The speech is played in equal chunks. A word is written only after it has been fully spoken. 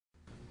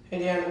Hey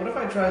Dan, what if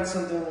I tried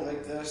something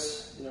like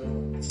this? Bit of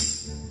a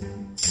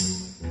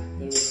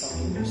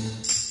funkiness.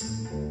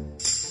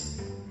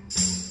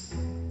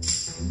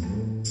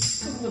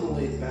 It's a little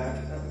laid back.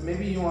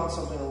 Maybe you want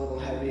something a little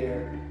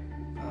heavier.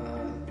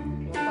 Well,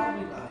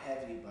 probably not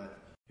heavy, but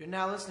you're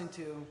now listening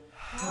to.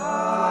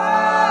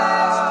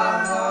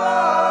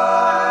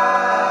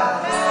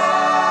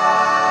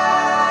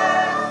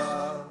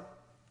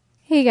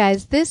 Hey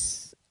guys,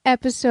 this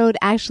episode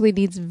actually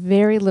needs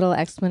very little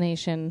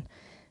explanation,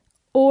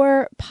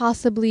 or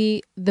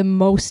possibly the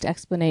most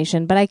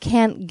explanation, but I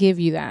can't give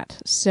you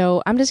that.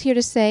 So I'm just here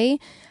to say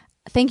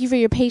thank you for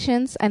your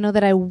patience. I know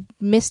that I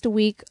missed a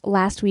week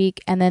last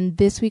week, and then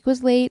this week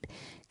was late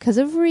because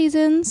of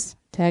reasons.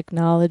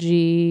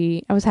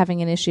 Technology. I was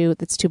having an issue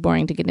that's too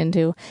boring to get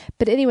into.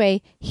 But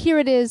anyway, here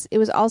it is. It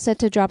was all set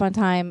to drop on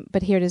time,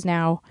 but here it is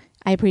now.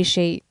 I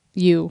appreciate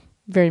you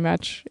very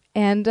much.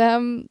 And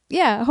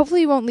hopefully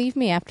you won't leave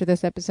me after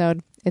this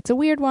episode. It's a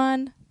weird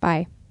one.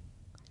 Bye.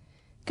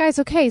 Guys,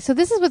 okay, so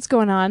this is what's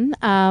going on.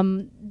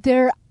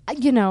 The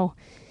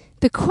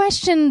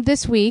question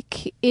this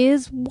week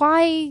is,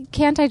 why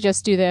can't I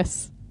just do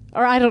this?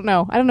 Or I don't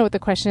know. I don't know what the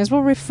question is.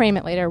 We'll reframe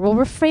it later. We'll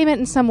reframe it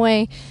in some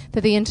way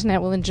that the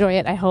internet will enjoy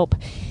it, I hope.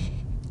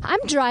 I'm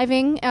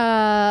driving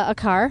a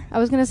car. I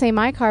was going to say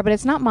my car, but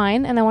it's not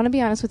mine. And I want to be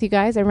honest with you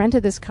guys. I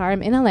rented this car.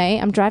 I'm in LA.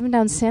 I'm driving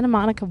down Santa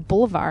Monica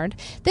Boulevard.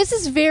 This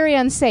is very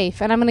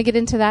unsafe, and I'm going to get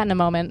into that in a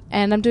moment.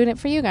 And I'm doing it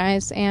for you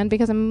guys, and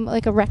because I'm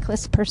like a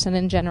reckless person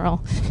in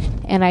general.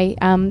 And I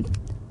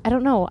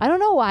don't know. I don't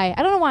know why.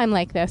 I don't know why I'm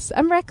like this.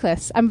 I'm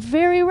reckless. I'm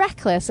very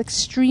reckless.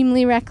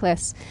 Extremely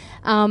reckless.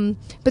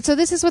 But so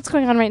this is what's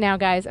going on right now,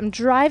 guys. I'm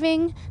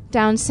driving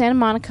down Santa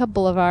Monica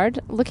Boulevard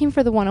looking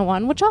for the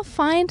 101, which I'll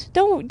find.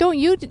 You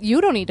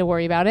don't need to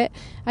worry about it.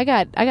 I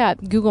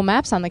got Google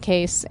Maps on the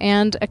case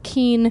and a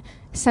keen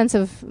sense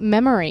of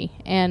memory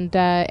and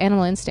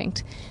animal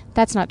instinct.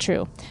 That's not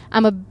true.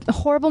 I'm a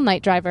horrible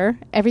night driver.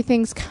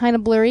 Everything's kind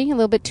of blurry, a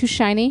little bit too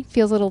shiny.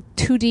 Feels a little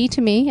 2D to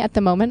me at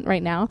the moment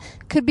right now.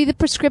 Could be the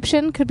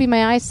prescription, could be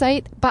my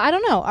eyesight, but I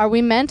don't know. Are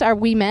we meant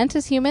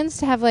as humans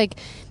to have like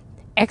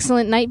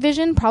excellent night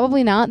vision?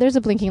 Probably not. There's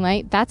a blinking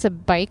light. That's a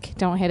bike.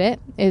 Don't hit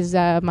it. Is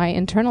my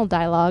internal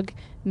dialogue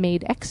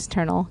made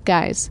external.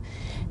 Guys,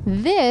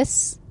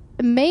 this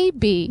may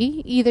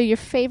be either your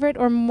favorite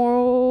or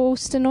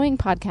most annoying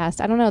podcast.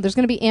 I don't know. There's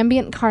going to be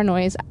ambient car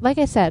noise. Like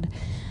I said,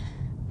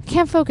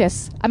 can't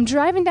focus. I'm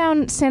driving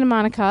down Santa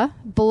Monica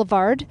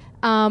Boulevard,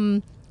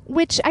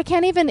 which I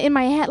can't even in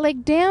my head,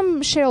 like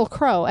damn Sheryl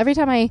Crow. Every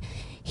time I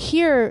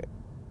hear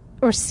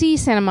or see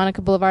Santa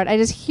Monica Boulevard, I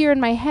just hear in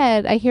my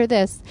head, I hear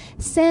this,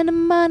 Santa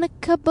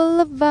Monica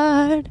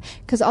Boulevard,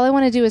 because all I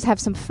want to do is have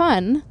some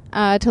fun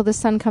till the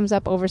sun comes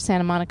up over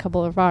Santa Monica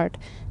Boulevard.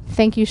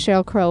 Thank you,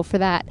 Sheryl Crow, for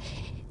that.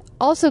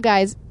 Also,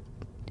 guys,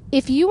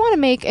 if you want to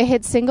make a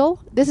hit single,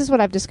 this is what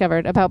I've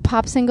discovered about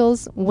pop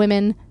singles,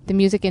 women, the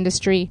music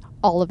industry,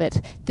 all of it.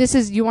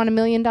 You want $1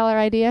 million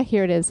idea?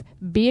 Here it is.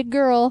 Be a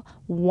girl,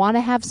 want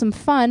to have some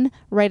fun,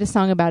 write a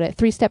song about it.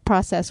 3-step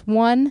process.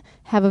 1,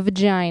 have a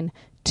vagina.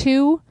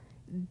 2,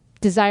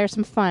 desire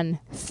some fun.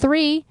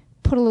 3,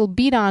 put a little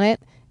beat on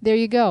it. There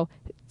you go.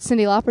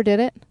 Cyndi Lauper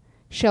did it.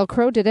 Sheryl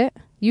Crow did it.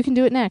 You can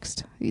do it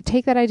next. You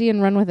take that idea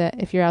and run with it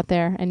if you're out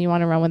there and you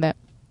want to run with it.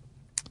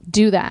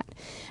 Do that.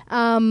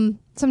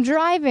 So I'm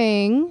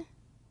driving.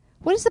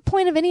 What is the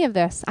point of any of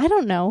this? I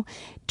don't know.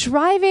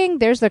 Driving,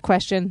 there's the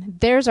question.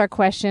 There's our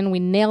question. We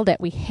nailed it.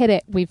 We hit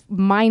it. We've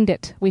mined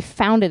it. We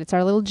found it. It's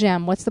our little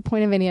gem. What's the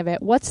point of any of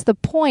it? What's the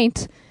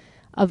point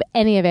of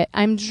any of it?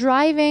 I'm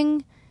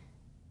driving.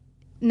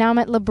 Now I'm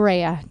at La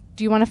Brea.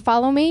 Do you want to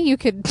follow me? You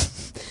could,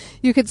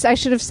 I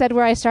should have said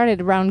where I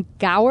started, around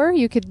Gower.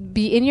 You could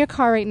be in your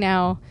car right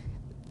now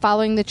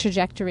following the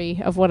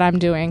trajectory of what I'm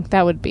doing.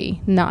 That would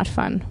be not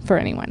fun for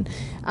anyone.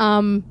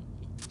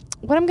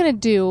 What I'm going to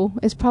do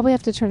is probably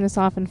have to turn this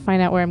off and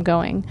find out where I'm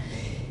going.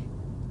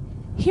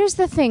 Here's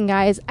the thing,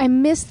 guys. I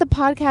missed the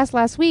podcast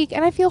last week,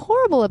 and I feel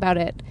horrible about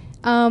it.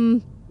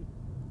 1,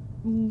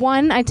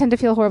 I tend to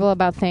feel horrible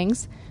about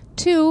things.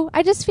 2,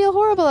 I just feel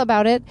horrible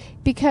about it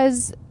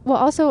because, well,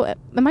 also,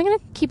 am I going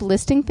to keep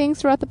listing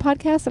things throughout the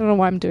podcast? I don't know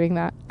why I'm doing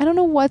that. I don't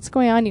know what's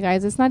going on, you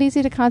guys. It's not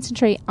easy to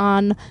concentrate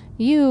on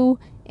you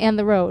and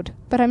the road,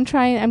 but I'm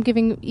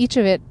giving each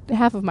of it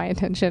half of my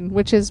attention,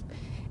 which is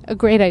a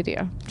great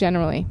idea,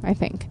 generally, I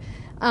think.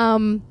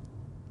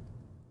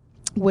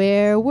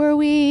 Where were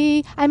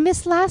we? I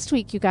missed last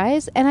week, you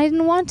guys, and I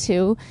didn't want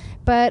to,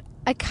 but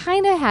I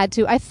kind of had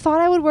to. I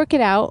thought I would work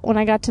it out when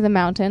I got to the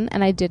mountain,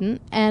 and I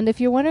didn't. And if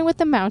you're wondering what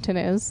the mountain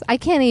is, I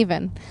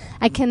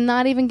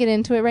cannot even get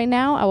into it right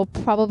now. I will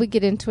probably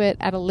get into it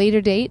at a later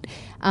date.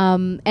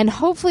 And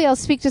hopefully I'll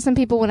speak to some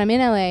people when I'm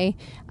in LA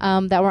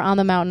that were on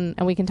the mountain,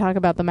 and we can talk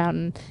about the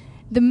mountain.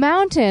 The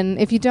mountain,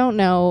 if you don't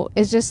know,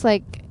 is just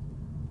like,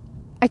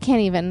 I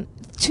can't even.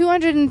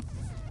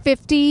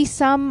 250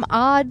 some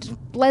odd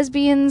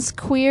lesbians,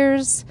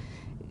 queers,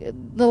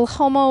 little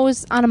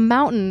homos on a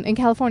mountain in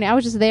California. I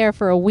was just there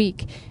for a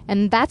week,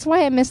 and that's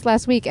why I missed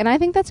last week. And I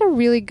think that's a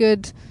really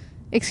good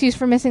excuse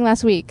for missing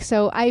last week.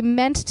 So I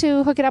meant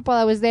to hook it up while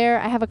I was there.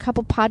 I have a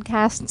couple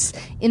podcasts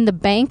in the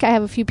bank. I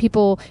have a few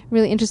people,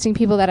 really interesting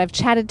people that I've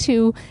chatted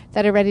to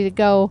that are ready to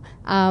go.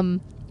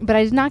 But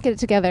I did not get it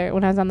together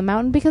when I was on the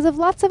mountain because of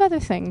lots of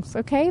other things,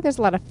 okay? There's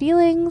a lot of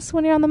feelings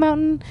when you're on the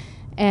mountain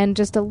and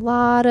just a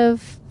lot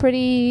of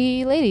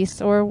pretty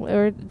ladies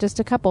or just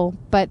a couple.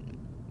 But,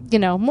 you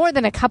know, more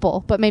than a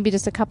couple, but maybe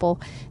just a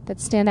couple that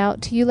stand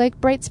out to you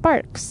like bright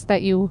sparks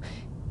that you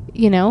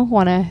know,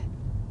 want to...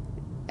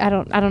 I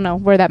don't know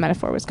where that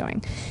metaphor was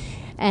going.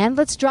 And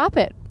let's drop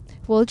it.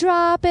 We'll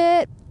drop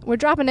it. We're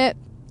dropping it.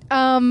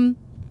 Mountain.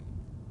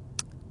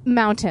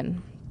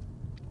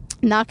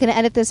 Not going to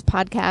edit this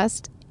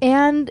podcast.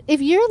 And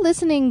if you're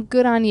listening,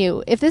 good on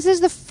you. If this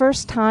is the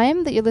first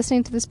time that you're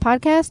listening to this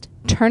podcast,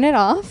 turn it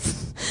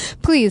off.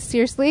 Please,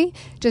 seriously,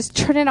 just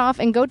turn it off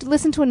and go to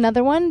listen to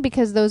another one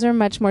because those are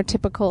much more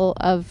typical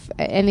of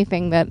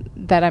anything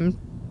that I'm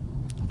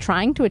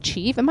trying to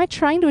achieve. Am I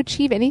trying to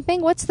achieve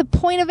anything? What's the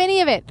point of any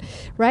of it?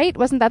 Right?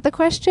 Wasn't that the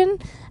question?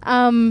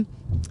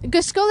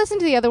 Just go listen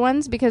to the other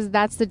ones because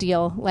that's the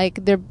deal. Like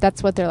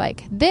that's what they're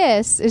like.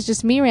 This is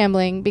just me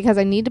rambling because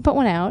I need to put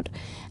one out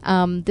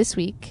this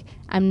week.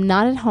 I'm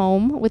not at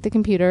home with the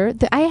computer.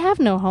 I have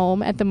no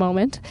home at the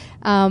moment.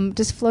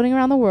 Just floating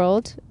around the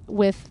world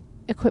with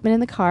equipment in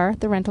the car,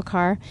 the rental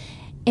car.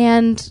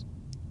 And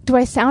do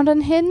I sound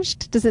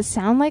unhinged? Does it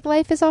sound like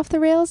life is off the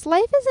rails?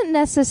 Life isn't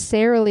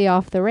necessarily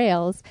off the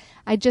rails.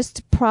 I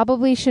just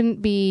probably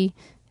shouldn't be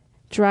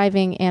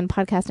driving and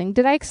podcasting.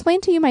 Did I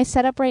explain to you my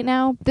setup right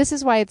now? This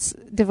is why it's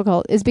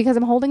difficult, is because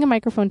I'm holding a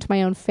microphone to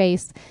my own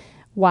face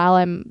while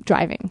I'm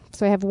driving.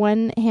 So I have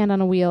one hand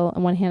on a wheel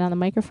and one hand on the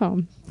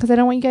microphone because I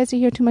don't want you guys to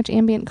hear too much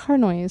ambient car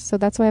noise. So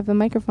that's why I have the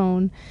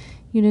microphone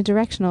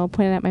unidirectional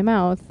pointed at my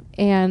mouth.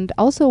 And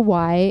also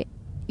why,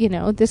 you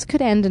know, this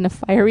could end in a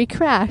fiery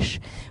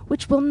crash,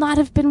 which will not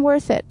have been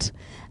worth it.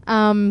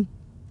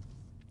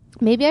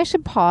 Maybe I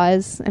should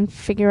pause and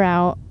figure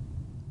out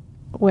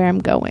where I'm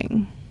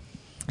going.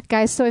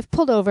 Guys, so I've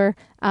pulled over.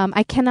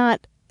 I can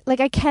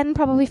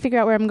probably figure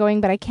out where I'm going,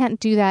 but I can't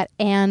do that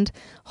and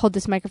hold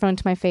this microphone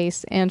to my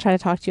face and try to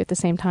talk to you at the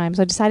same time.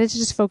 So I decided to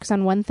just focus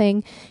on one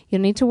thing. You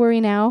don't need to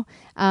worry now.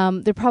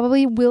 There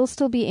probably will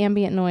still be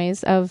ambient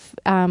noise of,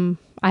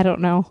 I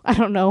don't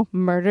know,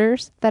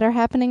 murders that are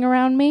happening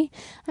around me.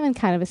 I'm in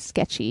kind of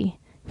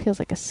feels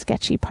like a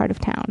sketchy part of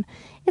town.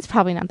 It's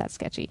probably not that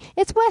sketchy.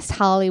 It's West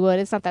Hollywood.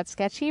 It's not that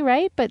sketchy,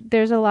 right? But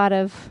there's a lot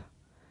of,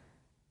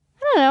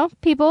 I don't know,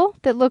 people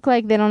that look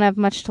like they don't have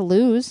much to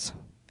lose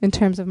in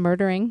terms of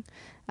murdering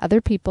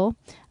other people.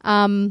 But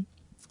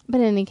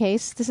in any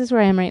case, this is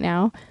where I am right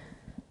now.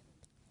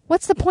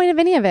 What's the point of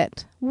any of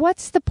it?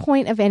 What's the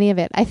point of any of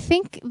it? I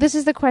think this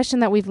is the question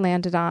that we've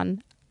landed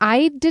on.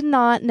 I did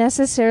not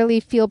necessarily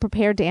feel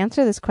prepared to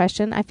answer this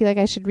question. I feel like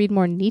I should read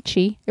more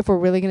Nietzsche if we're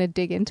really going to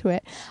dig into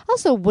it.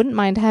 Also, wouldn't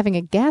mind having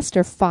a guest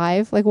or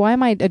 5. Like, why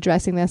am I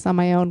addressing this on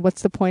my own?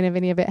 What's the point of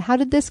any of it? How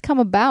did this come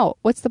about?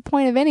 What's the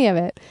point of any of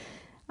it?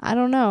 I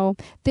don't know.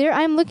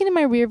 I'm looking in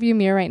my rearview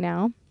mirror right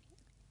now,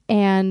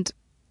 and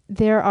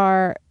there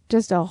are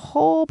just a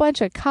whole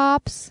bunch of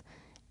cops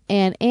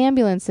and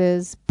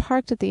ambulances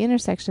parked at the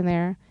intersection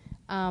there.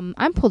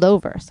 I'm pulled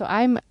over, so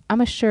I'm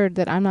assured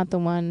that I'm not the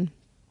one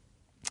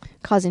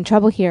causing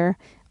trouble here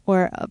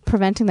or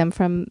preventing them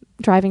from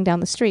driving down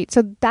the street.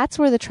 So that's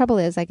where the trouble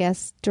is, I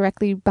guess,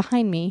 directly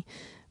behind me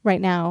right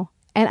now.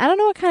 And I don't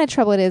know what kind of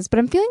trouble it is, but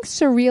I'm feeling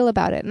surreal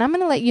about it. And I'm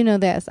going to let you know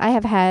this. I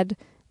have had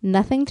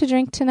nothing to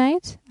drink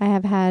tonight. I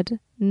have had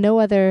no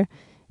other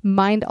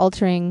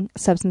mind-altering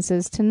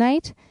substances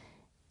tonight,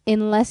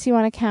 unless you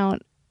want to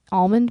count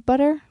almond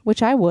butter,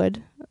 which I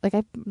would. Like,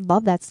 I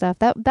love that stuff.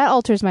 That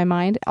alters my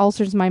mind. It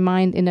alters my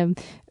mind in a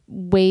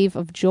wave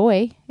of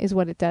joy is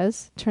what it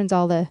does. Turns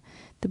all the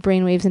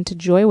brain waves into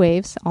joy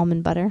waves.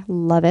 Almond butter.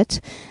 Love it.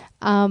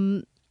 But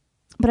I'm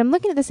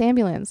looking at this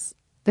ambulance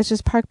that's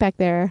just parked back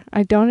there.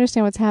 I don't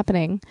understand what's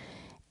happening.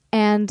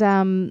 And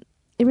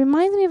it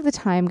reminds me of the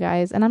time,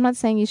 guys, and I'm not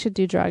saying you should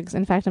do drugs.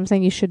 In fact, I'm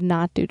saying you should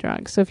not do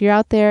drugs. So if you're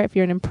out there, if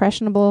you're an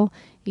impressionable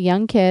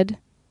young kid,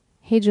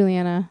 hey,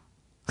 Juliana,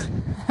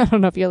 I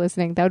don't know if you're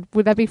listening.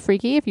 Would that be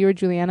freaky if you were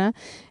Juliana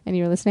and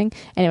you were listening?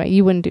 Anyway,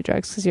 you wouldn't do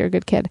drugs because you're a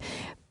good kid.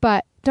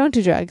 But don't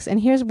do drugs. And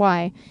here's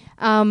why.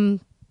 The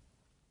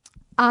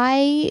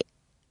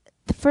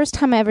first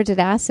time I ever did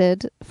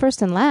acid,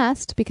 first and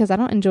last, because I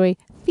don't enjoy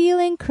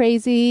feeling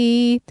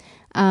crazy,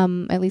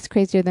 at least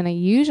crazier than I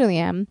usually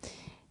am,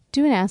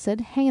 doing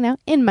acid, hanging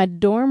out in my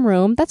dorm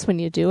room. That's when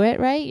you do it,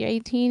 right? You're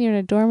 18, you're in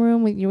a dorm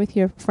room, you're with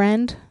your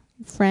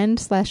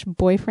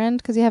friend/boyfriend,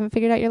 because you haven't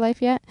figured out your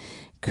life yet,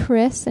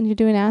 Chris, and you're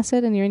doing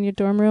acid and you're in your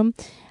dorm room.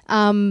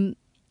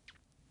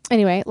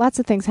 Anyway, lots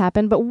of things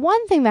happened, but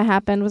one thing that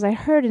happened was I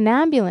heard an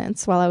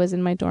ambulance while I was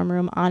in my dorm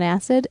room on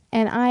acid,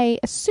 and I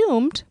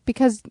assumed,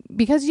 because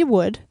you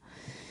would,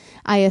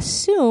 I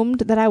assumed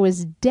that I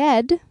was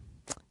dead,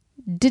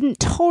 didn't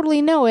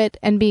totally know it,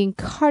 and being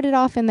carted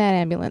off in that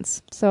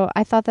ambulance. So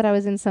I thought that I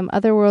was in some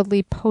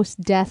otherworldly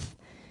post-death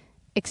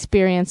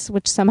experience,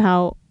 which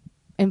somehow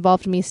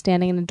involved me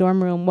standing in a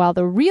dorm room while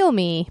the real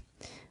me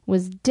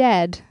was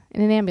dead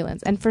in an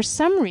ambulance. And for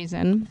some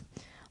reason,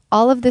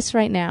 all of this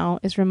right now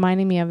is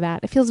reminding me of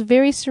that. It feels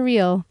very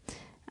surreal.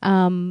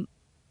 And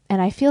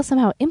I feel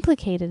somehow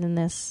implicated in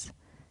this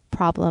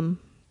problem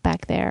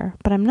back there,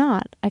 but I'm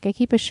not. Like, I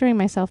keep assuring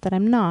myself that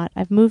I'm not.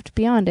 I've moved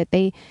beyond it.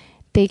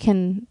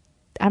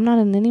 I'm not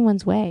in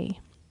anyone's way.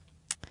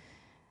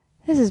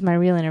 This is my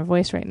real inner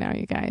voice right now,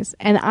 you guys.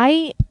 And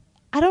I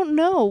don't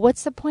know.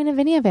 What's the point of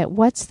any of it?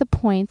 What's the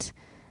point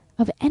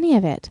of any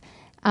of it?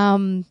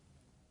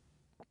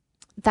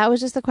 That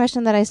was just the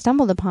question that I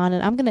stumbled upon,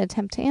 and I'm going to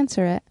attempt to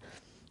answer it.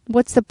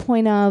 What's the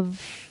point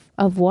of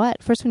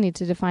what? First, we need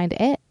to define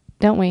it,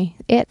 don't we?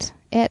 It.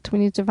 We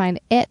need to define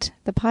it,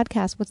 the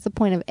podcast. What's the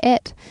point of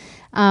it?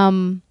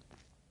 I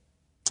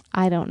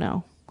don't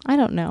know.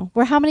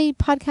 We're how many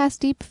podcasts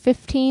deep?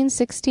 15,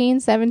 16,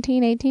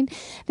 17, 18?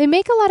 They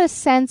make a lot of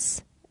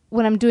sense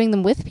when I'm doing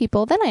them with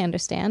people. Then I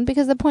understand,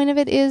 because the point of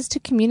it is to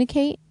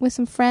communicate with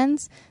some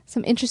friends,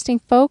 some interesting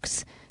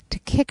folks, to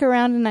kick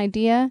around an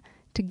idea,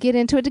 to get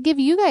into it, to give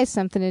you guys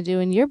something to do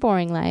in your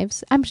boring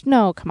lives.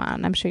 No, come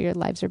on. I'm sure your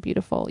lives are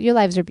beautiful. Your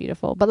lives are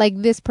beautiful. But like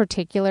this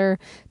particular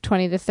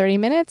 20 to 30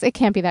 minutes, it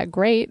can't be that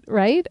great,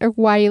 right? Or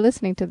why are you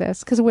listening to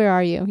this? Because where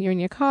are you? You're in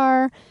your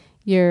car.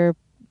 You're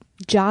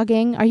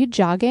jogging. Are you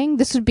jogging?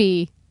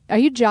 Are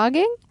you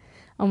jogging?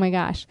 Oh my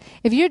gosh.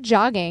 If you're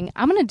jogging,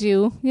 I'm going to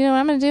do, you know what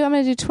I'm going to do? I'm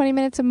going to do 20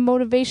 minutes of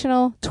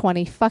motivational,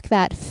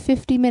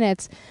 50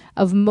 minutes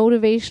of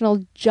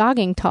motivational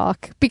jogging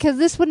talk, because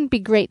this wouldn't be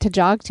great to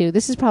jog to.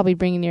 This is probably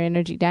bringing your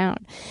energy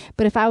down.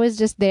 But if I was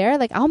just there,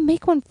 like, I'll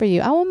make one for you.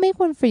 I will make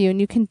one for you,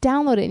 and you can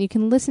download it and you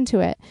can listen to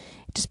it.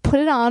 Just put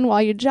it on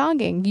while you're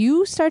jogging.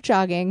 You start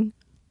jogging.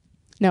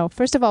 No,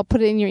 first of all,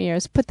 put it in your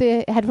ears. Put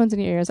the headphones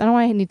in your ears. I don't know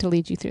why I need to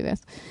lead you through this.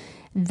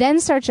 Then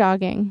start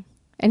jogging.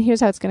 And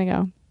here's how it's going to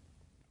go.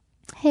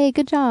 Hey,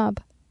 good job.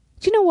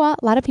 Do you know what?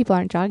 A lot of people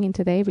aren't jogging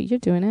today, but you're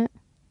doing it.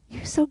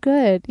 You're so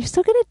good. You're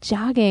so good at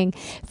jogging.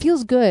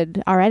 Feels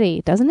good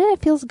already, doesn't it?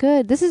 It feels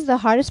good. This is the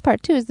hardest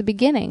part, too, is the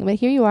beginning. But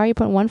here you are. You're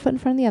putting one foot in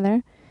front of the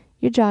other.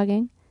 You're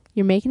jogging.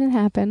 You're making it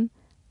happen.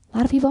 A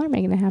lot of people aren't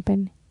making it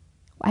happen.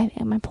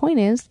 And my point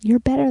is, you're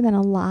better than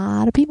a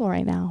lot of people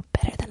right now.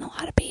 Better than a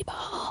lot of people.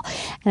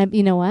 And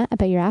you know what? I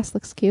bet your ass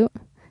looks cute.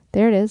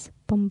 There it is.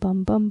 Bum,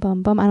 bum, bum,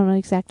 bum, bum. I don't know the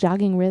exact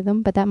jogging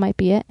rhythm, but that might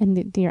be it.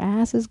 And your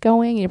ass is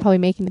going. And you're probably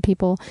making the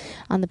people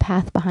on the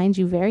path behind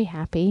you very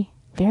happy.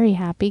 Very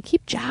happy.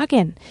 Keep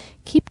jogging.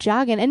 Keep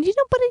jogging. And you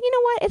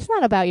know what? It's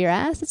not about your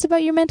ass. It's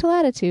about your mental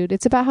attitude.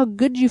 It's about how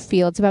good you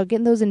feel. It's about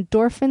getting those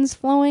endorphins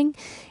flowing.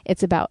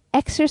 It's about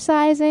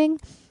exercising.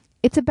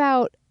 It's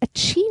about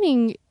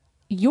achieving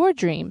your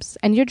dreams.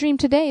 And your dream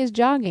today is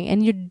jogging,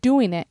 and you're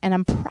doing it. And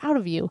I'm proud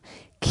of you.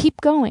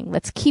 Keep going.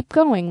 Let's keep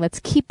going. Let's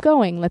keep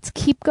going. Let's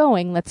keep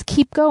going. Let's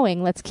keep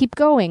going. Let's keep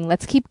going.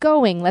 Let's keep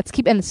going. Let's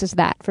keep, and it's just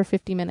that for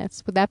 50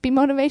 minutes. Would that be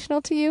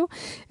motivational to you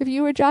if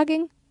you were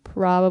jogging?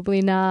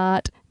 Probably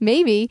not.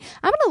 Maybe.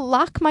 I'm going to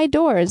lock my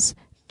doors.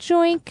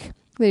 Joink.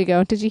 There you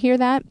go. Did you hear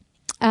that?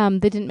 They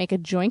didn't make a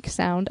joink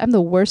sound. I'm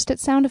the worst at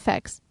sound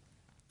effects.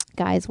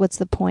 Guys, what's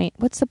the point?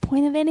 What's the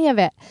point of any of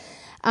it?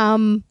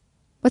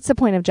 What's the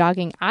point of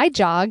jogging? I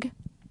jog.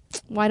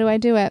 Why do I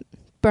do it?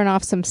 Burn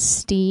off some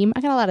steam.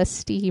 I got a lot of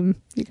steam,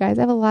 you guys.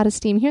 I have a lot of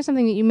steam. Here's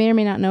something that you may or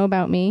may not know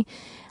about me.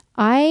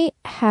 I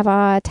have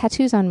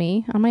tattoos on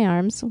me, on my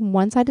arms.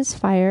 One side is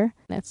fire.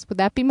 Would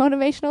that be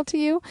motivational to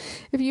you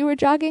if you were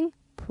jogging?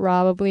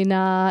 Probably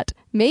not.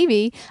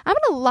 Maybe. I'm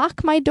going to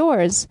lock my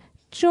doors.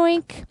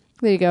 Joink.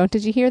 There you go.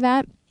 Did you hear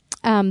that?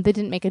 They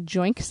didn't make a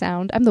joink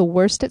sound. I'm the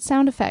worst at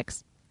sound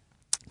effects.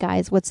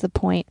 Guys, what's the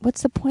point?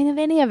 What's the point of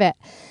any of it?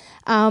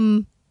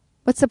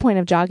 What's the point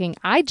of jogging?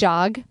 I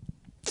jog.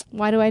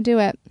 Why do I do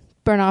it?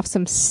 Burn off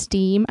some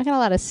steam. I got a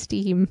lot of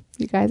steam,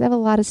 you guys. I have a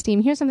lot of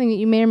steam. Here's something that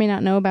you may or may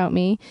not know about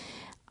me.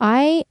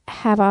 I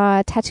have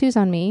tattoos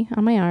on me,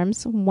 on my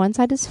arms. One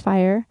side is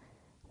fire.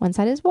 One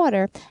side is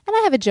water. And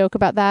I have a joke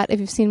about that. If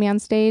you've seen me on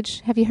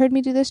stage, have you heard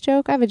me do this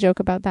joke? I have a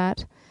joke about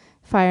that.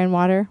 Fire and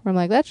water. Where I'm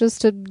like, that's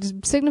just to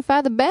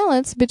signify the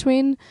balance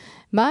between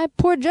my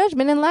poor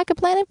judgment and lack of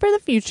planning for the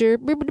future.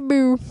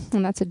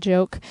 And that's a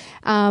joke.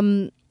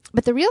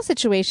 But the real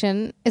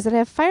situation is that I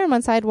have fire on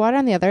one side, water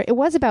on the other. It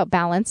was about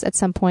balance at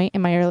some point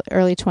in my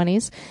early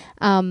 20s.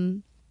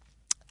 And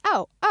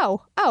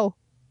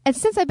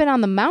since I've been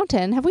on the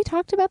mountain, have we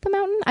talked about the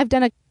mountain?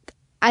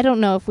 I don't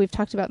know if we've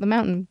talked about the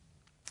mountain.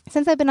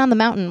 Since I've been on the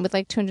mountain with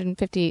like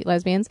 250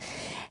 lesbians,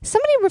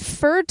 somebody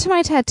referred to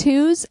my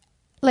tattoos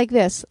like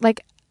this.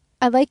 Like,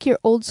 I like your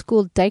old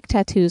school dyke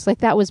tattoos. Like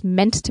that was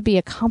meant to be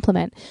a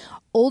compliment.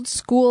 Old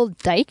school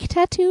dyke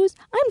tattoos?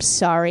 I'm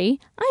sorry.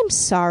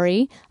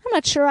 I'm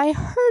not sure I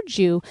heard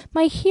you.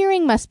 My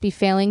hearing must be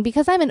failing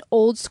because I'm an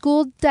old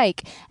school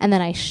dyke. And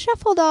then I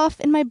shuffled off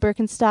in my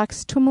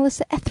Birkenstocks to a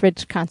Melissa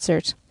Etheridge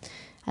concert.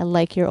 I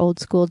like your old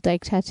school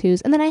dyke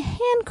tattoos. And then I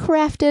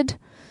handcrafted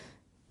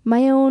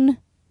my own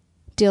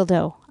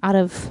dildo out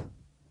of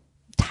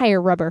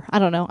tire rubber. I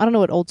don't know. I don't know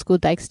what old school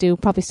dykes do.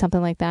 Probably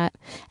something like that.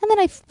 And then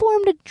I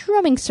formed a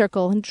drumming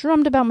circle and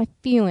drummed about my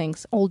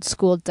feelings. Old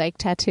school dyke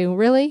tattoo.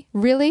 Really?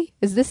 Really?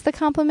 Is this the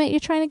compliment you're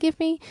trying to give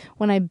me?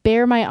 When I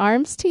bare my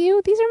arms to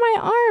you? These are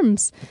my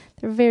arms.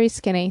 They're very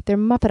skinny. They're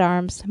Muppet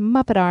arms.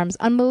 Muppet arms.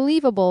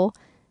 Unbelievable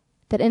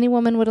that any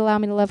woman would allow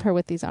me to love her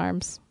with these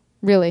arms.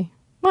 Really?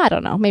 Well, I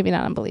don't know. Maybe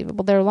not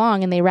unbelievable. They're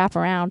long and they wrap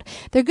around.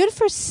 They're good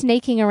for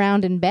snaking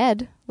around in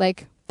bed.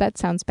 Like, that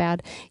sounds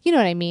bad. You know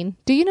what I mean.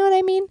 Do you know what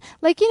I mean?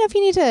 Like, if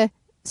you need to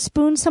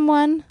spoon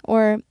someone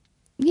or,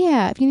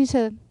 if you need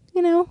to,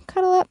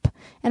 cuddle up.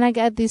 And I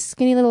got these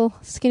skinny little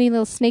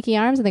snaky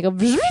arms and they go,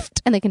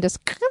 and they can just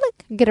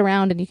get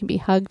around and you can be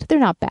hugged. They're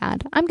not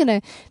bad.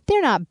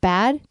 They're not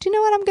bad. Do you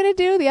know what I'm going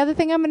to do? The other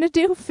thing I'm going to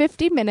do,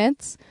 50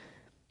 minutes.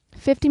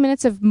 50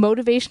 minutes of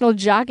motivational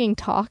jogging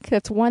talk.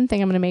 That's one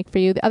thing I'm going to make for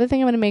you. The other thing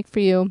I'm going to make for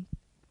you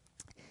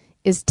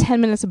is 10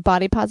 minutes of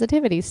body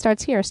positivity.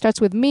 Starts here. Starts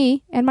with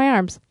me and my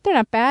arms. They're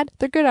not bad.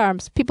 They're good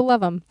arms. People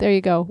love them. There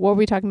you go. What were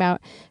we talking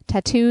about?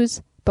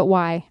 Tattoos, but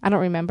why? I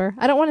don't remember.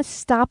 I don't want to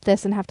stop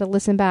this and have to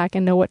listen back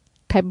and know what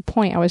type of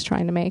point I was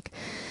trying to make.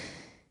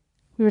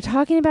 We were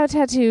talking about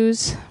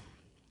tattoos.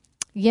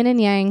 Yin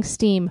and yang,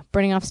 steam,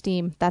 burning off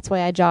steam. That's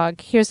why I jog.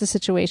 Here's the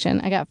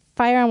situation. I got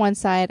fire on one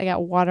side. I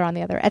got water on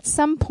the other. At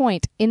some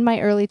point in my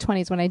early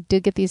 20s when I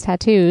did get these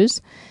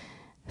tattoos,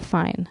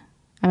 fine.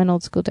 I'm an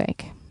old school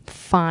dyke.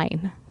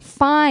 Fine.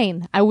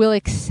 I will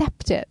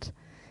accept it.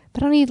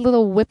 But I don't need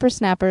little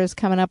whippersnappers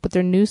coming up with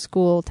their new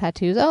school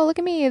tattoos. Oh, look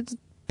at me. It's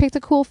picked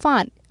a cool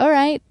font. All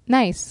right.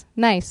 Nice.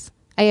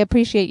 I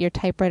appreciate your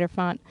typewriter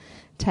font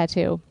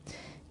tattoo,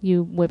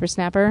 you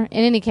whippersnapper.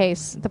 In any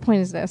case, the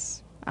point is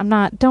this.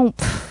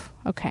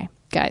 Okay,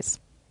 guys.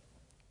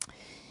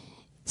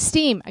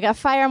 Steam. I got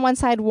fire on one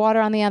side, water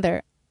on the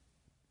other.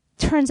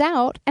 Turns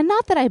out, and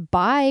not that I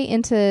buy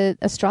into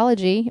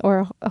astrology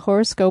or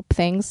horoscope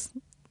things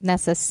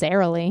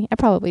necessarily. I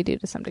probably do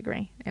to some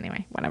degree.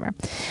 Anyway, whatever.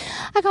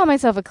 I call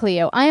myself a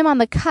Cleo. I am on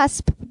the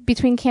cusp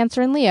between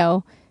Cancer and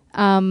Leo.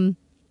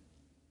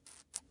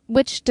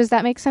 Which, does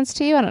that make sense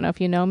to you? I don't know if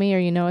you know me or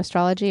you know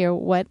astrology or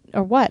what.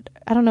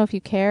 I don't know if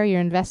you care, you're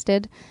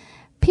invested.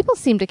 People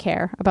seem to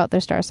care about their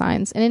star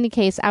signs. In any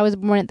case, I was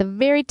born at the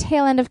very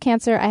tail end of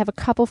Cancer. I have a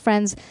couple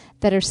friends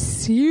that are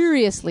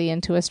seriously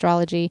into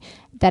astrology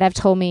that have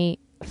told me,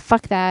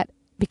 fuck that.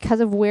 Because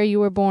of where you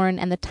were born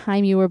and the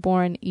time you were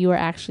born, you are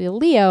actually a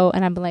Leo.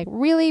 And I've been like,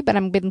 really? But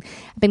I've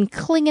been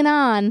clinging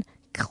on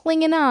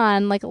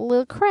like a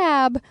little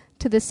crab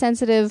to the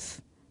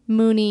sensitive,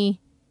 moony,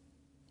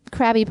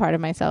 crabby part of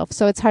myself.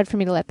 So it's hard for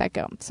me to let that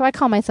go. So I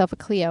call myself a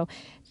Cleo.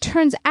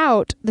 Turns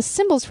out the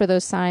symbols for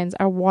those signs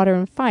are water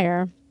and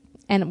fire.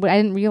 And I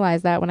didn't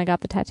realize that when I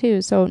got the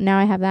tattoos. So now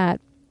I have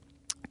that.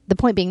 The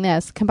point being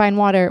this, combine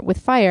water with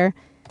fire,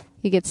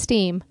 you get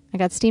steam. I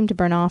got steam to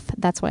burn off.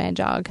 That's why I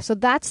jog. So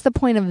that's the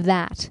point of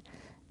that.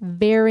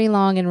 Very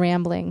long and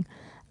rambling.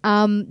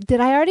 Did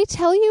I already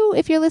tell you,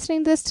 if you're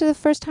listening to this to the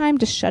first time,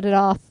 to shut it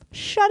off?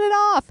 Shut it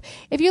off!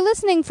 If you're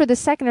listening for the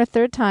second or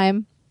third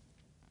time,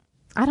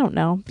 I don't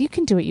know. You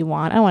can do what you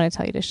want. I don't want to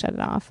tell you to shut it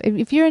off.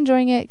 If you're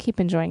enjoying it, keep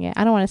enjoying it.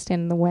 I don't want to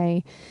stand in the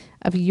way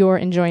of your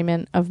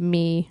enjoyment of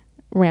me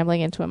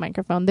rambling into a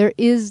microphone. There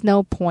is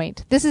no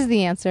point. This is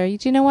the answer.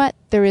 Do you know what?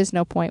 There is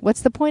no point.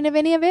 What's the point of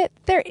any of it?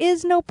 There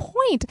is no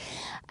point.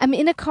 I'm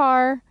in a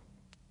car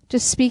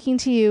just speaking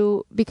to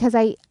you because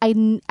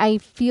I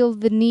feel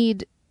the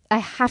need. I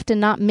have to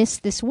not miss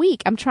this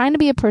week. I'm trying to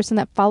be a person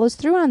that follows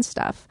through on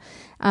stuff.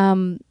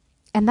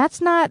 And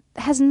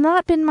has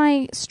not been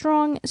my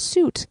strong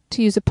suit,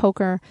 to use a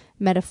poker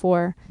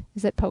metaphor.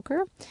 Is it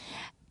poker?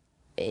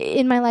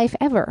 In my life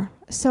ever.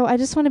 So I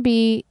just want to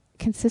be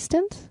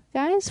consistent,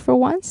 guys, for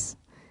once,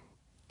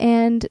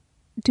 and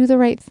do the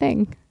right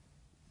thing.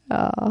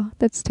 Oh,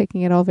 that's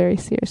taking it all very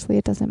seriously.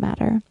 It doesn't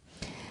matter.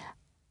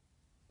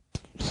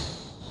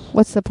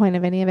 What's the point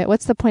of any of it?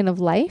 What's the point of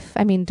life?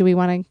 I mean, do we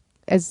want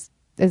to, is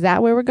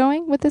that where we're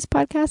going with this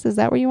podcast? Is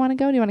that where you want to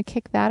go? Do you want to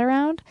kick that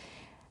around?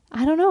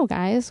 I don't know,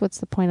 guys. What's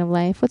the point of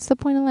life? What's the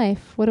point of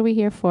life? What are we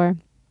here for?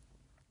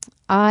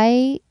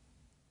 I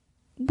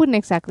wouldn't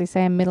exactly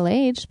say I'm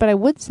middle-aged, but I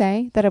would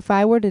say that if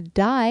I were to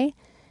die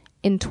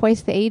in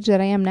twice the age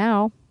that I am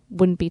now,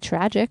 wouldn't be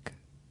tragic.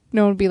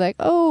 No one would be like,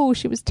 oh,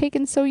 she was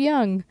taken so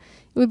young.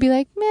 It would be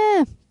like,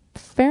 meh,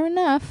 fair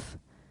enough.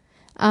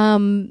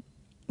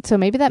 So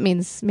maybe that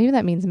means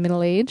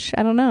middle age.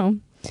 I don't know.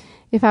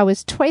 If I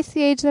was twice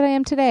the age that I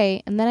am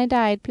today and then I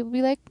died, people would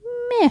be like,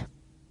 meh,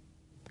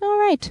 all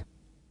right.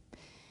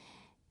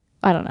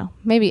 I don't know.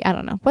 Maybe, I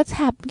don't know. What's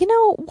happened?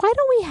 Why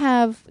do we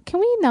have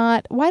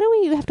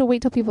to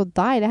wait till people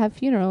die to have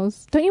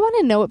funerals? Don't you want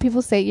to know what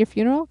people say at your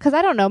funeral? Because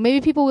I don't know. Maybe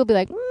people will be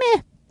like,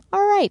 meh,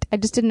 all right. I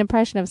just did an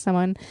impression of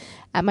someone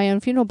at my own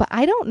funeral, but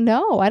I don't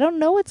know. I don't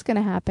know what's going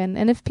to happen.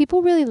 And if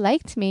people really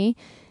liked me,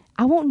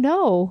 I won't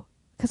know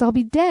because I'll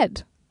be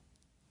dead.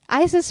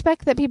 I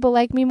suspect that people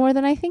like me more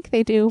than I think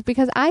they do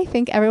because I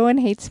think everyone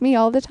hates me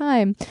all the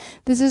time.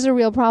 This is a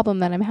real problem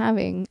that I'm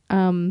having.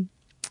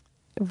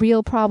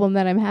 real problem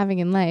that I'm having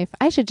in life.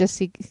 I should just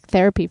seek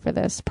therapy for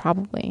this,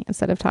 probably,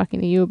 instead of talking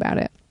to you about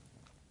it.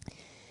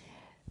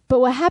 But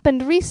what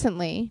happened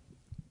recently,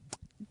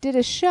 did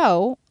a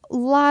show, a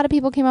lot of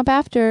people came up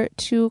after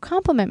to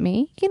compliment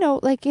me,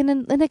 like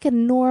in like a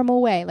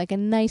normal way, like a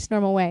nice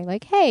normal way.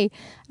 Like, hey,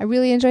 I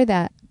really enjoyed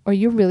that. Or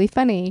you're really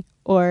funny.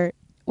 Or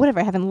whatever.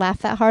 I haven't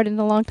laughed that hard in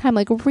a long time.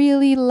 Like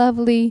really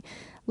lovely,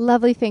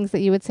 lovely things that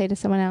you would say to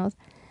someone else.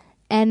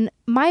 And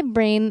my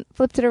brain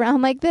flipped it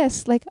around like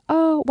this. Like,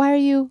 oh, why are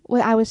you...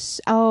 Well, I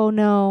was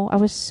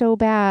so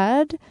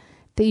bad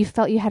that you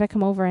felt you had to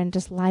come over and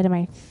just lie to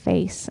my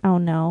face. Oh,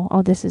 no.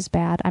 Oh, this is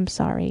bad. I'm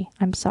sorry.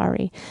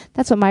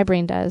 That's what my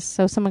brain does.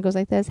 So someone goes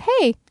like this,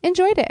 hey,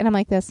 enjoyed it. And I'm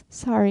like this,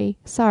 sorry.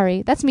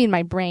 That's me in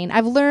my brain.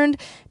 I've learned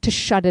to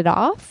shut it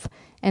off.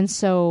 And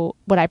so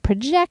what I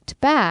project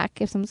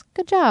back, if someone's,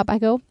 good job, I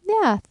go,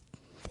 yeah,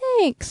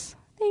 thanks.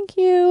 Thank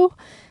you.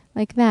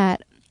 Like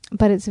that.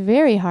 But it's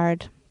very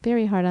hard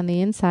on the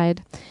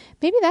inside.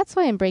 Maybe that's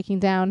why I'm breaking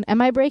down.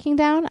 Am I breaking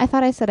down? I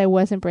thought I said I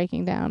wasn't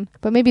breaking down.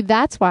 But maybe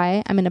that's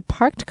why I'm in a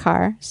parked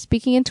car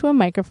speaking into a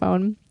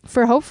microphone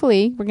for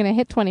hopefully, we're going to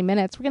hit 20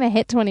 minutes.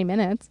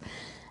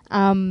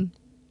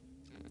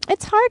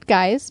 It's hard,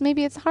 guys.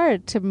 Maybe it's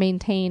hard to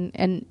maintain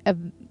an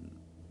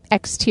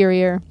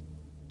exterior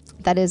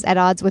that is at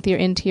odds with your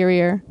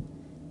interior.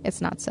 It's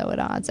not so at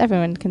odds.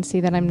 Everyone can see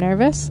that I'm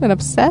nervous and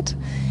upset.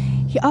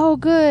 Oh,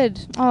 good.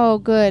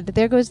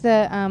 There goes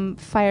the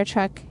fire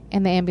truck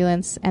and the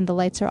ambulance, and the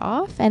lights are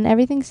off, and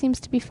everything seems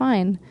to be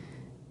fine.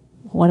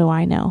 What do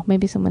I know?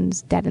 Maybe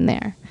someone's dead in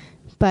there.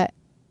 But,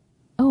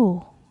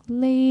 oh,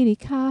 lady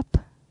cop.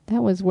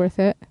 That was worth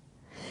it.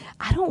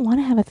 I don't want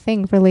to have a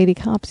thing for lady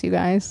cops, you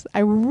guys. I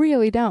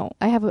really don't.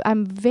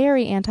 I'm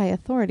very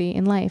anti-authority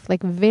in life,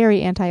 like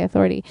very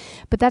anti-authority.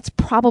 But that's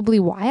probably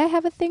why I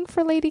have a thing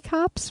for lady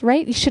cops,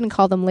 right? You shouldn't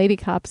call them lady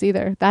cops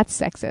either. That's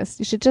sexist.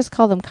 You should just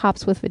call them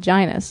cops with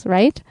vaginas,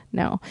 right?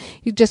 No,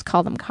 you just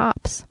call them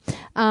cops.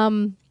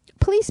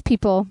 Police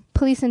people,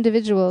 police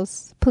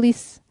individuals,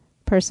 police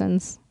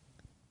persons,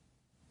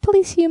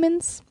 police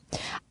humans.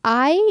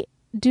 I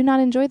do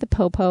not enjoy the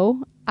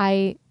po-po.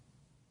 I'm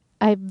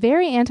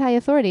very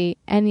anti-authority,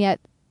 and yet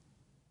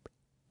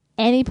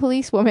any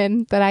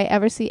policewoman that I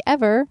ever see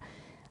ever,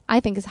 I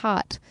think is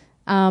hot.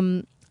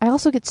 I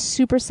also get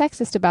super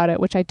sexist about it,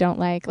 which I don't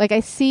like. Like,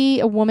 I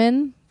see a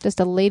woman, just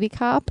a lady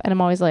cop, and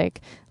I'm always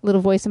like,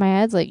 little voice in my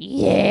head's like,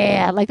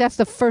 yeah, like that's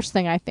the first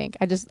thing I think.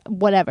 I just,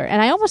 whatever. And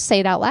I almost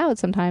say it out loud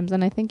sometimes,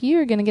 and I think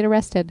you're going to get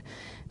arrested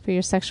for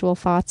your sexual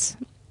thoughts.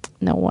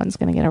 No one's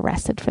going to get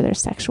arrested for their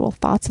sexual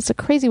thoughts. It's a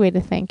crazy way to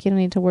think. You don't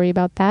need to worry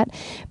about that.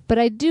 But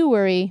I do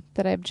worry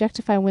that I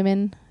objectify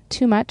women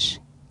too much,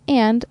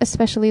 and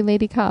especially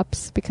lady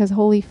cops, because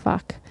holy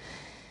fuck.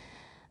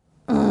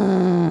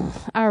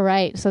 All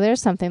right. So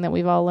there's something that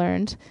we've all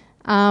learned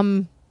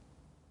about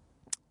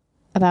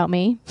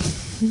me.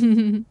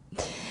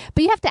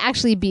 But you have to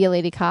actually be a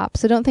lady cop.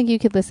 So don't think you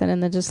could listen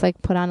and then just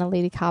like put on a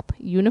lady cop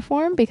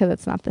uniform, because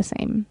it's not the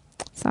same.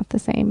 It's not the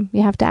same.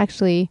 You have to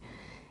actually...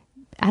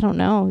 I don't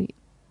know,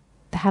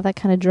 have that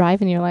kind of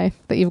drive in your life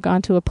that you've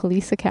gone to a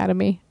police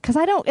academy. Because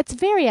it's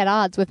very at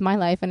odds with my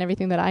life and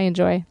everything that I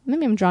enjoy.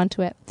 Maybe I'm drawn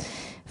to it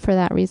for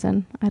that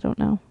reason. I don't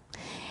know.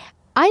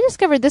 I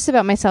discovered this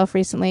about myself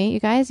recently. You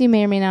guys, this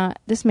may or may not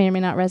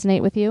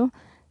resonate with you.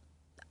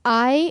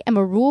 I am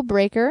a rule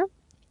breaker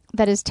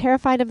that is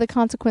terrified of the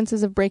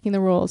consequences of breaking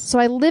the rules. So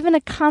I live in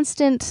a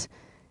constant,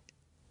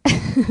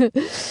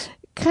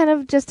 kind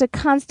of just a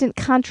constant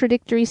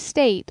contradictory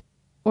state,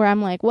 where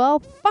I'm like, well,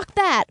 fuck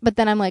that. But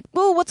then I'm like,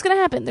 well, what's going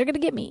to happen? They're going to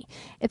get me.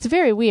 It's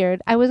very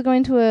weird. I was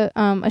going to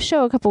a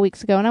show a couple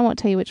weeks ago, and I won't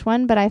tell you which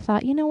one, but I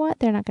thought, you know what?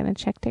 They're not going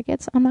to check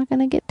tickets. I'm not going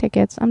to get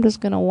tickets. I'm just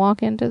going to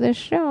walk into this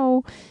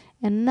show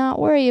and not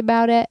worry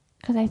about it,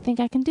 because I think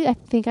I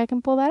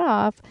can pull that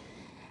off.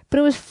 But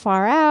it was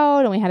far out,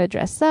 and we had to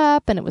dress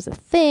up, and it was a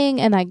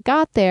thing. And I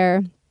got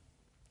there,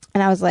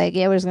 and I was like,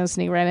 yeah, we're just going to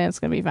sneak right in. It's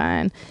going to be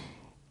fine.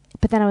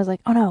 But then I was like,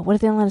 oh no, what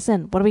if they don't let us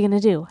in? What are we going to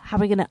do? How are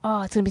we going to,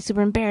 it's going to be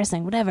super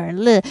embarrassing, whatever.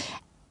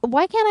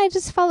 Why can't I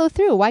just follow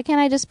through? Why can't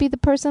I just be the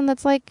person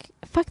that's like,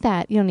 fuck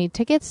that. You don't need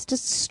tickets.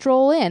 Just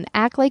stroll in.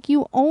 Act like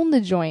you own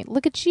the joint.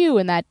 Look at you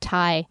in that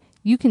tie.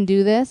 You can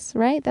do this,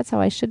 right? That's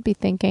how I should be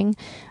thinking.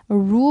 A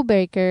rule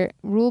breaker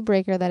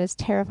that is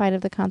terrified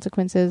of the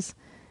consequences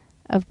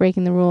of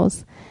breaking the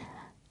rules.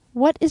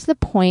 What is the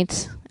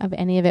point of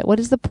any of it? What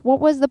was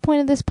the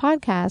point of this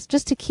podcast?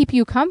 Just to keep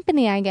you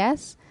company, I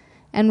guess.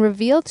 And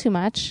reveal too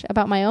much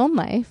about my own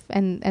life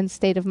and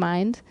state of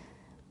mind.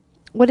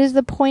 What is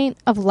the point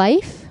of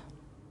life?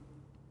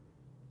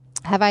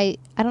 I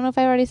don't know if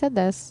I already said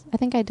this. I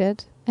think I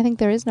did. I think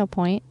there is no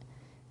point.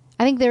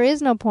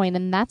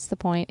 And that's the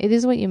point. It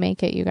is what you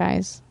make it, you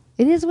guys.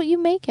 It is what you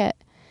make it.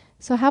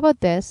 So how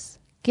about this?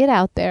 Get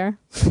out there.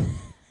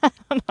 I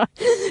don't know.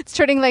 It's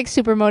turning like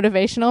super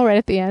motivational right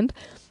at the end.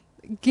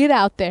 Get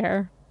out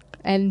there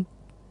and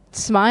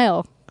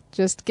smile.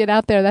 Just get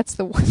out there. That's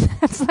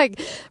like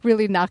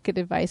really not good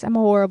advice. I'm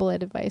horrible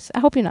at advice. I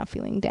hope you're not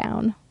feeling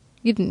down.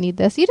 You didn't need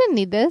this. You didn't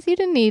need this. You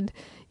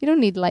don't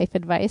need life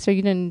advice, or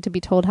you didn't need to be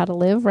told how to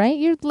live, right?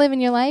 You're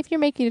living your life. You're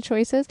making your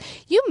choices. Do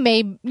you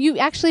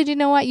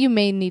know what? You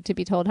may need to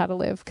be told how to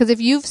live. Because if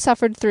you've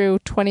suffered through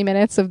 20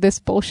 minutes of this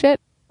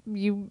bullshit,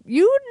 you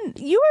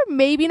are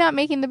maybe not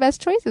making the best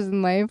choices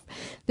in life.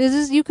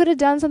 You could have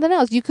done something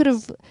else. You could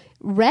have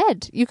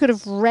read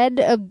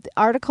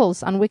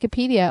articles on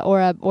Wikipedia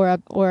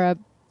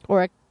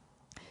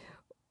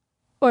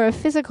or a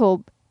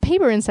physical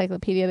paper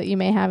encyclopedia that you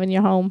may have in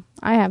your home.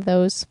 I have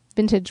those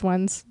vintage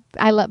ones.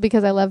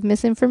 Because I love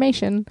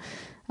misinformation.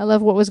 I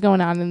love what was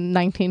going on in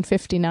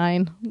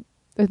 1959,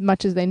 as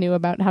much as they knew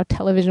about how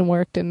television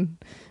worked and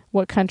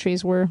what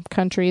countries were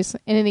countries.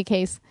 In any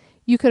case,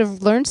 you could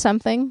have learned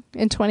something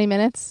in 20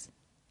 minutes.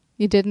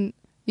 You didn't.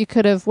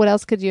 What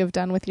else could you have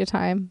done with your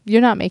time?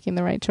 You're not making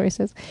the right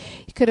choices.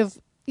 You could have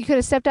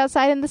stepped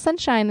outside in the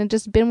sunshine and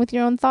just been with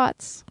your own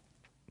thoughts.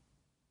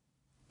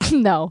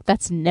 No,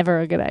 that's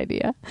never a good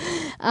idea.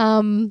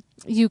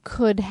 You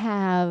could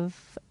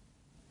have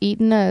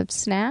eaten a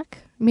snack.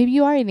 Maybe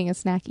you are eating a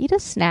snack. Eat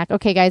a snack.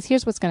 Okay, guys,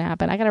 here's what's going to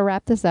happen. I got to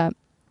wrap this up.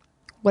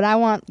 What I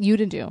want you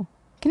to do.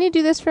 Can you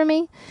do this for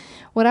me?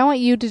 What I want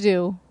you to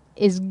do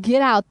is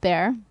get out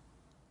there,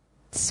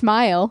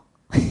 smile.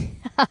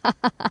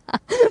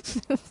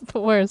 It's the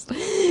worst.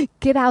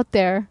 Get out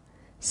there,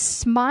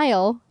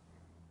 smile,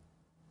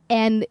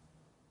 and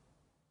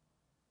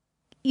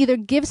either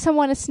give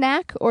someone a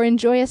snack or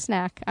enjoy a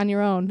snack on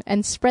your own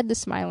and spread the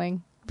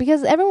smiling.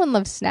 Because everyone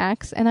loves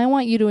snacks, and I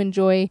want you to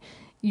enjoy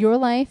your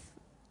life.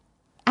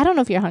 I don't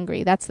know if you're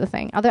hungry. That's the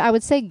thing. I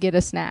would say get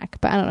a snack,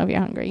 but I don't know if you're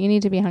hungry. You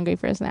need to be hungry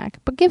for a snack.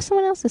 But give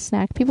someone else a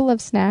snack. People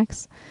love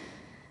snacks.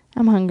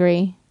 I'm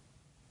hungry.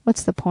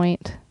 What's the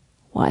point?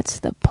 I'll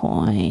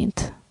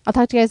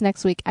talk to you guys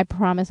next week. I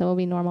promise it will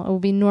be normal. It will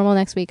be normal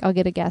next week. I'll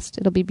get a guest.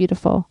 It'll be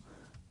beautiful.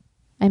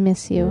 I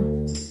miss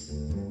you.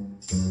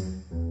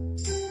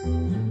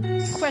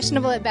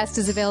 Questionable at Best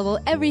is available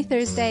every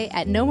Thursday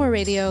at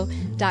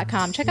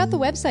nomoreradio.com. Check out the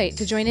website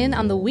to join in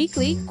on the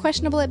weekly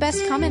Questionable at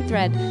Best comment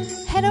thread.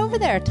 Head over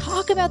there.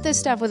 Talk about this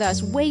stuff with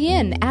us. Weigh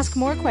in. Ask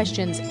more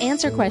questions.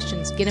 Answer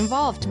questions. Get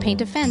involved.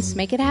 Paint a fence.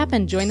 Make it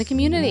happen. Join the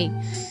community.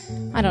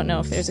 I don't know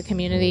if there's a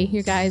community,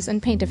 you guys,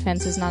 and paint a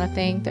fence is not a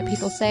thing that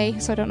people say,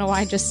 so I don't know why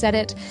I just said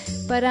it.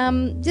 But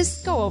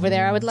just go over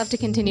there. I would love to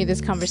continue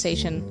this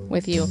conversation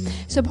with you.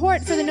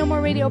 Support for the No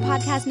More Radio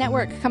Podcast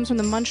Network comes from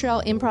the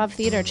Montreal Improv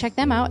Theater. Check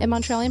them out at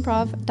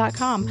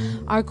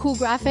montrealimprov.com. Our cool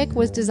graphic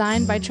was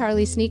designed by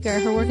Charlie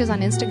Sneaker. Her work is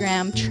on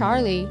Instagram,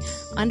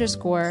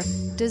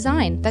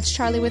 Charlie_design. That's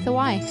Charlie with a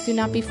Y. Do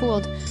not be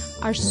fooled.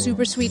 Our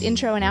super sweet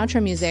intro and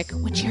outro music,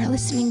 which you're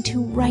listening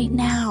to right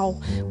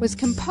now, was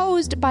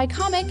composed by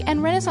comic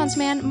and Renaissance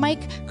man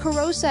Mike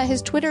Carosa.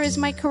 His Twitter is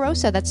Mike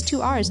Carosa. That's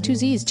 2 R's, 2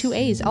 Z's, 2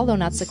 A's, although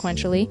not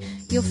sequentially.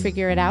 You'll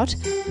figure it out.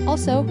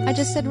 Also, I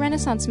just said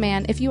Renaissance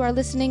man. If you are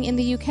listening in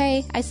the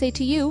UK, I say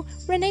to you,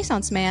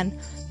 Renaissance man.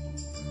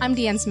 I'm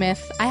Deanne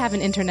Smith. I have an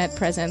internet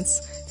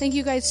presence. Thank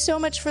you guys so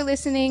much for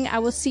listening. I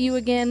will see you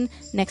again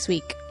next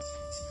week.